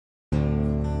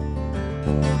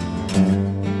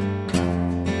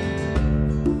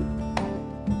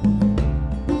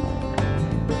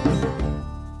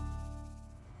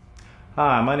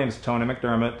Hi, my name is Tony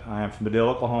McDermott. I am from Madill,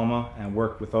 Oklahoma, and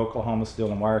work with Oklahoma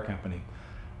Steel and Wire Company.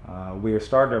 We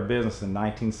started our business in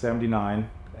 1979,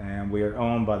 and we are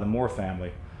owned by the Moore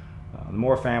family. The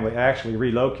Moore family actually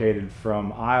relocated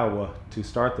from Iowa to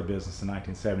start the business in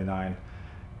 1979.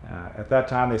 At that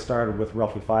time, they started with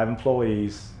roughly 5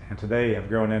 employees, and today have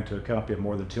grown into a company of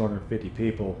more than 250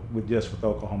 people with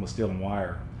Oklahoma Steel and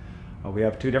Wire. We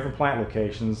have 2 different plant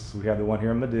locations. We have the one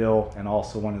here in Madill and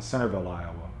also one in Centerville,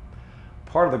 Iowa.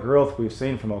 Part of the growth we've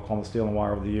seen from Oklahoma Steel and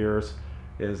Wire over the years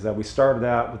is that we started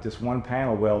out with this one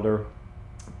panel welder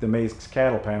that makes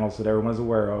cattle panels that everyone's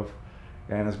aware of,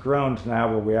 and has grown to now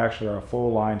where we actually are a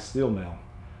full line steel mill.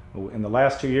 In the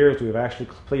last 2 years, we've actually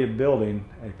completed building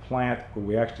a plant where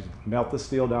we actually melt the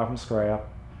steel down from scrap,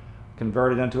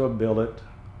 convert it into a billet.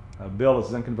 A billet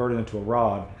is then converted into a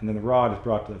rod, and then the rod is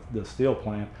brought to the steel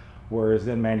plant where it is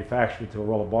then manufactured to a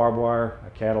roll of barbed wire, a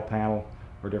cattle panel,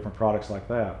 or different products like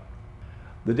that.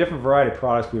 The different variety of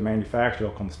products we manufacture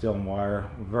at Oklahoma Steel and Wire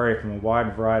vary from a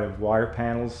wide variety of wire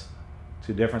panels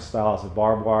to different styles of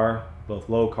barbed wire, both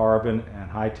low carbon and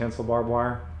high tensile barbed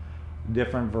wire,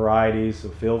 different varieties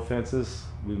of field fences.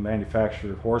 We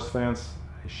manufacture horse fence,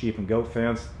 a sheep and goat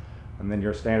fence, and then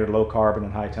your standard low carbon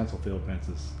and high tensile field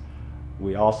fences.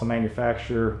 We also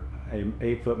manufacture a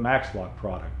 8-foot max block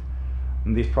product.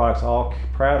 And these products all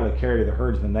proudly carry the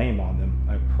Herdsman name on them,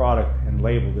 a product and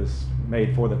label that's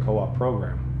made for the co-op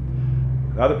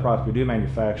program. The other products we do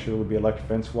manufacture would be electric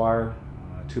fence wire,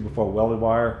 2x4 welded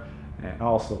wire, and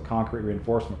also concrete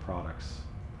reinforcement products.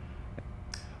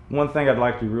 One thing I'd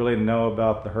like you really to know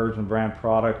about the Herdsman brand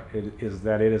product is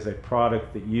that it is a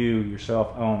product that you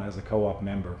yourself own as a co-op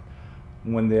member.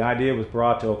 When the idea was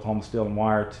brought to Oklahoma Steel and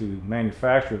Wire to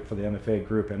manufacture it for the MFA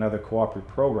group and other cooperative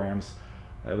programs,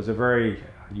 it was a very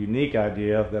unique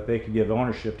idea that they could give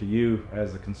ownership to you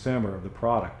as the consumer of the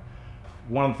product.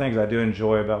 One of the things I do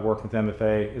enjoy about working with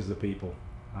MFA is the people.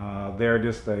 They're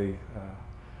just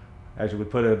as you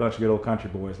would put it, a bunch of good old country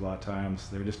boys a lot of times.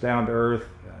 They're just down to earth,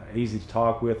 easy to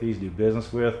talk with, easy to do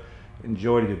business with,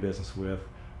 enjoy to do business with.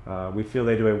 We feel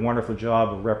they do a wonderful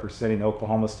job of representing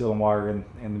Oklahoma Steel and Wire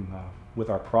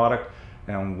with our product,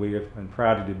 and we have been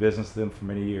proud to do business with them for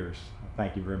many years.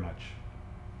 Thank you very much.